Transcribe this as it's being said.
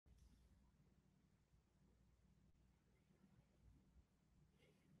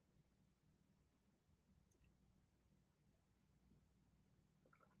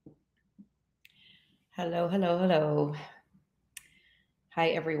Hello, hello, hello.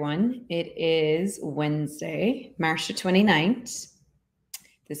 Hi, everyone. It is Wednesday, March the 29th.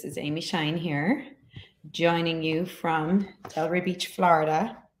 This is Amy Shine here, joining you from Delray Beach,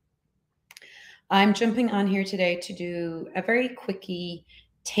 Florida. I'm jumping on here today to do a very quickie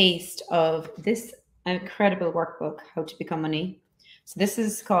taste of this incredible workbook, How to Become Money. So this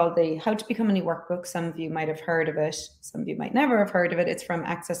is called the How to Become Money Workbook. Some of you might have heard of it. Some of you might never have heard of it. It's from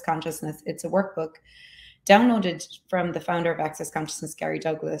Access Consciousness. It's a workbook downloaded from the founder of Access Consciousness, Gary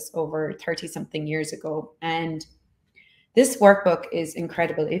Douglas, over 30 something years ago. And this workbook is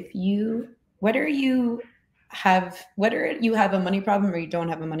incredible. Whether you have a money problem or you don't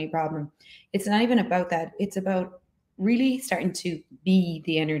have a money problem, it's not even about that. It's about really starting to be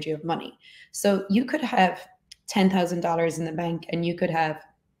the energy of money. So you could have $10,000 in the bank and you could have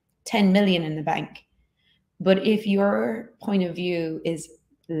 10 million in the bank. But if your point of view is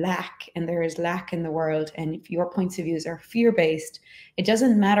lack, and there is lack in the world, and if your points of views are fear-based, it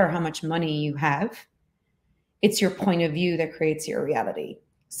doesn't matter how much money you have. It's your point of view that creates your reality.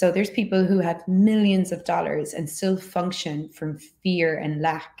 So there's people who have millions of dollars and still function from fear and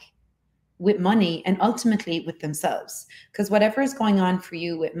lack with money, and ultimately with themselves. Because whatever is going on for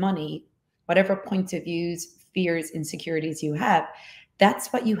you with money, whatever points of views, fears, insecurities you have, that's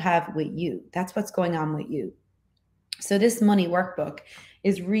what you have with you. That's what's going on with you. So this money workbook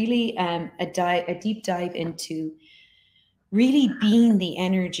is really a deep dive into really being the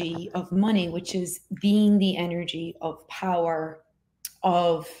energy of money, which is being the energy of power,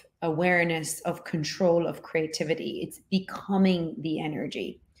 of awareness, of control, of creativity. It's becoming the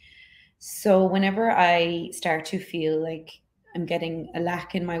energy. So whenever I start to feel like I'm getting a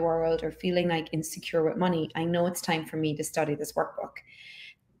lack in my world or feeling like insecure with money, I know it's time for me to study this workbook.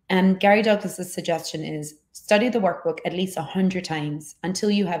 And Gary Douglas's suggestion is study the workbook at least 100 times until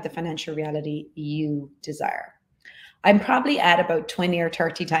you have the financial reality you desire. I'm probably at about 20 or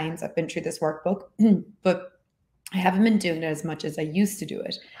 30 times I've been through this workbook, but I haven't been doing it as much as I used to do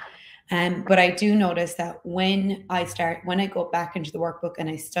it. But I do notice that when I go back into the workbook and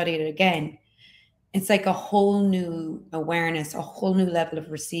I study it again, it's like a whole new awareness, a whole new level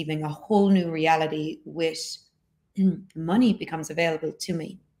of receiving, a whole new reality with money becomes available to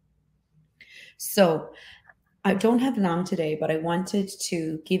me. So I don't have long today, but I wanted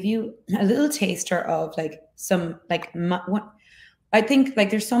to give you a little taster of what I think, like,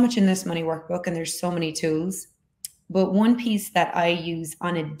 there's so much in this money workbook and there's so many tools, but one piece that I use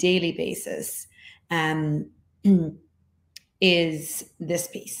on a daily basis is this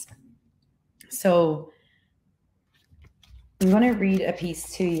piece. So I'm going to read a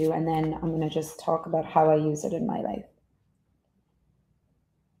piece to you and then I'm going to just talk about how I use it in my life.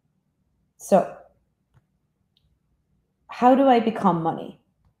 So, how do I become money?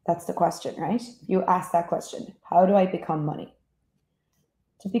 That's the question, right? You ask that question. How do I become money?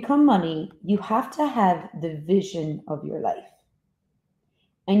 To become money, you have to have the vision of your life.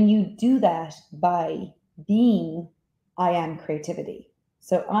 And you do that by being I am creativity.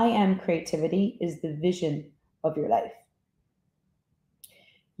 So I am creativity is the vision of your life.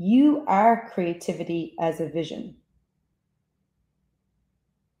 You are creativity as a vision.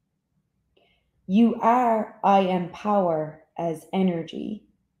 You are I am power as energy.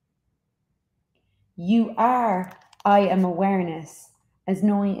 You are I am awareness as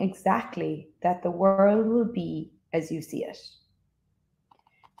knowing exactly that the world will be as you see it.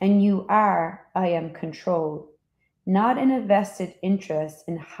 And you are I am control, not in a vested interest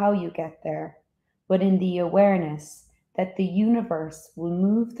in how you get there, but in the awareness that the universe will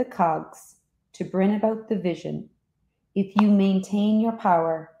move the cogs to bring about the vision if you maintain your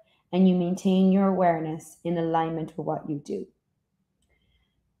power and you maintain your awareness in alignment with what you do.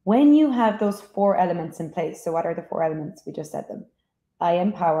 When you have those 4 elements in place, so what are the 4 elements? We just said them. I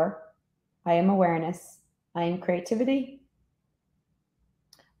am power, I am awareness, I am creativity,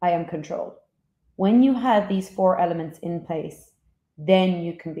 I am control. When you have these 4 elements in place, then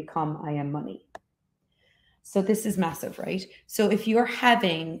you can become I am money. So this is massive, right? So if you're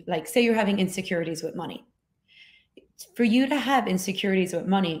having, say you're having insecurities with money, for you to have insecurities with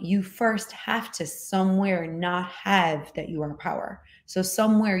money, you first have to somewhere not have that you are power. So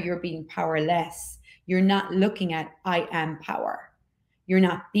somewhere you're being powerless. You're not looking at I am power. You're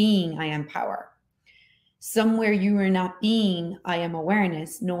not being I am power. Somewhere you are not being I am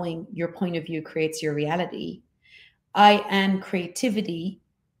awareness, knowing your point of view creates your reality. I am creativity.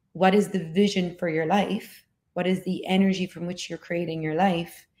 What is the vision for your life? What is the energy from which you're creating your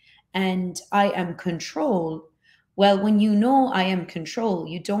life? And I am control. Well, when you know I am control,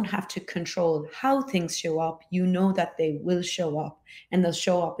 you don't have to control how things show up. You know that they will show up, and they'll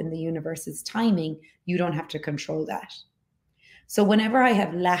show up in the universe's timing. You don't have to control that. So whenever I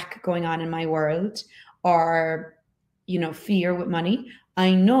have lack going on in my world, or, fear with money,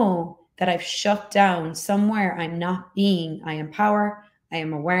 I know that I've shut down somewhere. I'm not being. I am power, I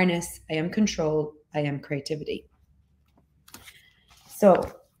am awareness, I am control, I am creativity.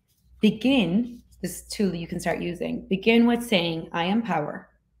 So begin, this tool you can start using. Begin with saying, I am power,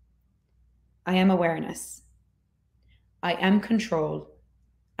 I am awareness, I am control,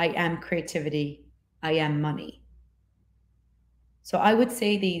 I am creativity, I am money. So I would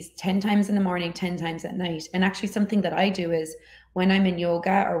say these 10 times in the morning, 10 times at night. And actually something that I do is when I'm in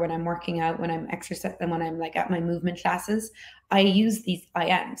yoga or when I'm working out, when I'm exercising, and when I'm like at my movement classes, I use these I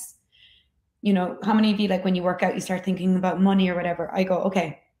ams. How many of you, like when you work out, you start thinking about money or whatever? I go,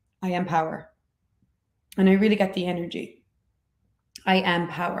 okay, I am power. And I really get the energy. I am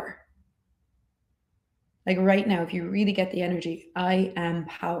power. Like right now, if you really get the energy, I am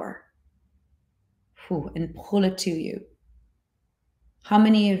power. And pull it to you. How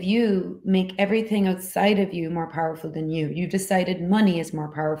many of you make everything outside of you more powerful than you? You decided money is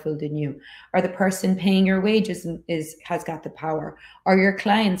more powerful than you, or the person paying your wages has got the power, or your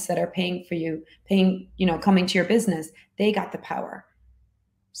clients that are paying for you, coming to your business, they got the power.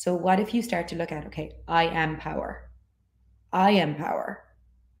 So what if you start to look at, okay, I am power. I am power.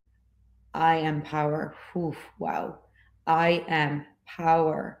 I am power. Wow. I am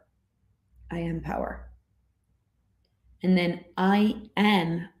power. I am power. And then I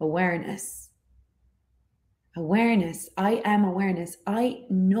am awareness. Awareness. I am awareness. I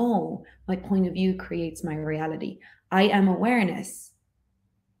know my point of view creates my reality. I am awareness.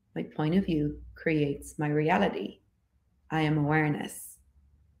 My point of view creates my reality. I am awareness.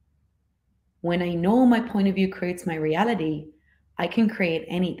 When I know my point of view creates my reality, I can create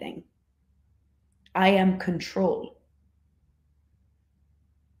anything. I am control.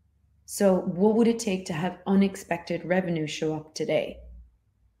 So what would it take to have unexpected revenue show up today?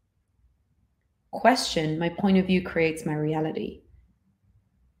 Question, my point of view creates my reality.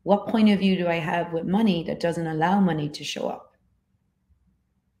 What point of view do I have with money that doesn't allow money to show up?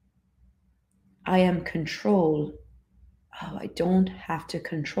 I am control. Oh, I don't have to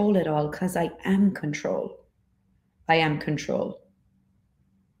control it all because I am control. I am control.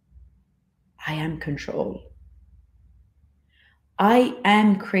 I am control. I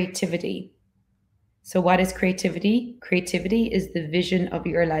am creativity. So what is creativity? Creativity is the vision of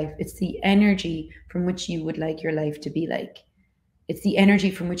your life. It's the energy from which you would like your life to be like. It's the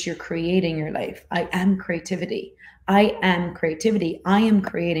energy from which you're creating your life. I am creativity. I am creativity. I am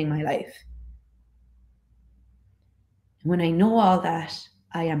creating my life. When I know all that,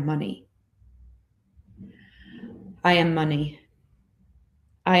 I am money. I am money.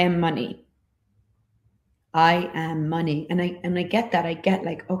 I am money. I am money. And I get that. I get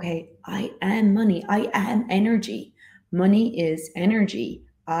like, okay, I am money. I am energy. Money is energy.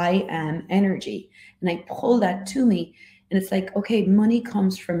 I am energy. And I pull that to me. And it's like, okay, money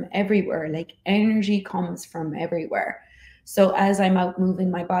comes from everywhere. Like energy comes from everywhere. So as I'm out moving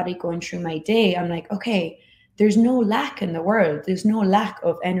my body, going through my day, I'm like, okay, there's no lack in the world. There's no lack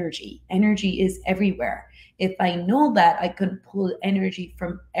of energy. Energy is everywhere. If I know that, I can pull energy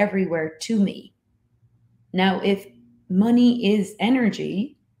from everywhere to me. Now, if money is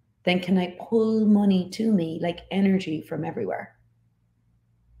energy, then can I pull money to me like energy from everywhere?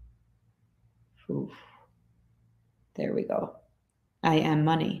 Oof. There we go. I am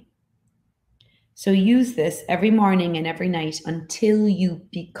money. So use this every morning and every night until you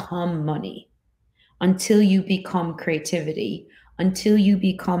become money, until you become creativity, until you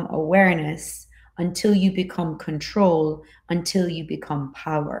become awareness, until you become control, until you become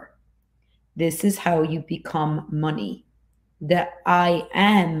power. This is how you become money. The I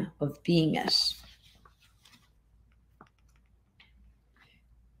am of being it.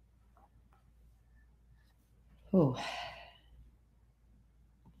 Oh.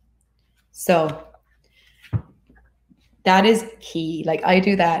 So that is key. Like I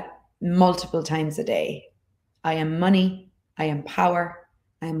do that multiple times a day. I am money. I am power.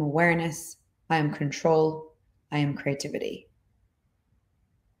 I am awareness. I am control. I am creativity.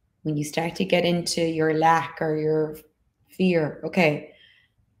 When you start to get into your lack or your fear, okay,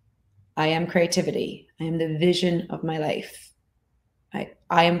 I am creativity. I am the vision of my life. I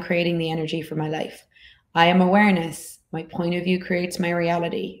am creating the energy for my life. I am awareness. My point of view creates my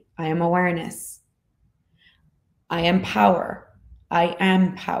reality. I am awareness. I am power. I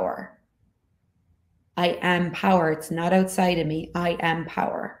am power. I am power. It's not outside of me. I am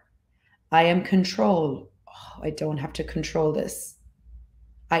power. I am control. oh, I don't have to control this.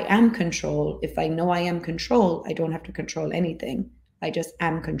 I am control. If I know I am control, I don't have to control anything. I just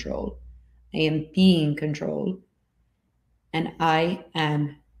am control. I am being control. And I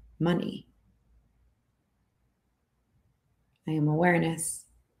am money. I am awareness.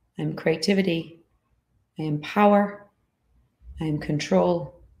 I am creativity. I am power. I am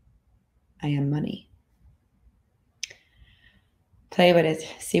control. I am money. Play with it.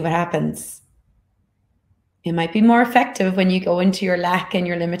 See what happens. It might be more effective when you go into your lack and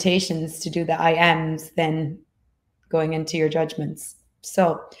your limitations to do the I ams than going into your judgments.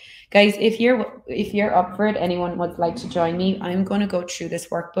 So, guys, if you're up for it, anyone would like to join me, I'm going to go through this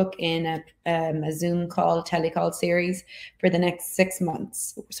workbook in a Zoom call, telecall series for the next 6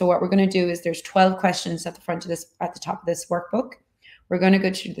 months. So what we're going to do is there's 12 questions at the top of this workbook. We're going to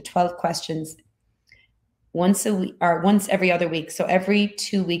go through the 12 questions once a week or once every other week. So every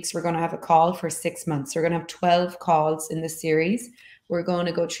 2 weeks, we're going to have a call for 6 months. So we're going to have 12 calls in this series. We're going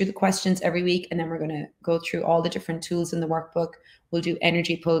to go through the questions every week, and then we're going to go through all the different tools in the workbook. We'll do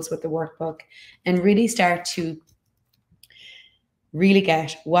energy pulls with the workbook and really start to really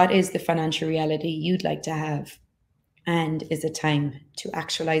get what is the financial reality you'd like to have, and is it time to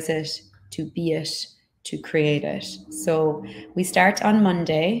actualize it, to be it, to create it. So we start on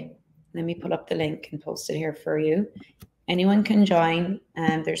Monday. Let me pull up the link and post it here for you. Anyone can join,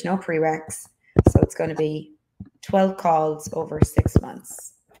 and there's no prereqs. So it's going to be 12 calls over 6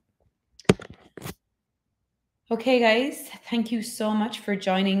 months. Okay, guys, thank you so much for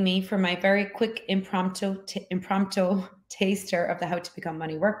joining me for my very quick impromptu taster of the How to Become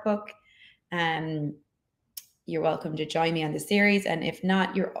Money Workbook. You're welcome to join me on the series. And if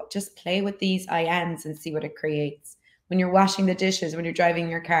not, you're just play with these I ams and see what it creates. When you're washing the dishes, when you're driving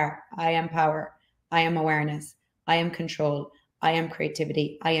your car, I am power, I am awareness, I am control, I am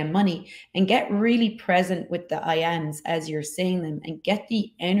creativity, I am money. And get really present with the I ams as you're saying them, and get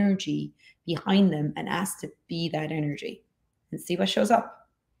the energy behind them and ask to be that energy and see what shows up.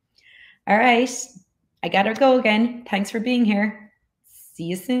 All right, I gotta go again. Thanks for being here. See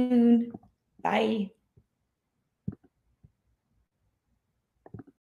you soon. Bye.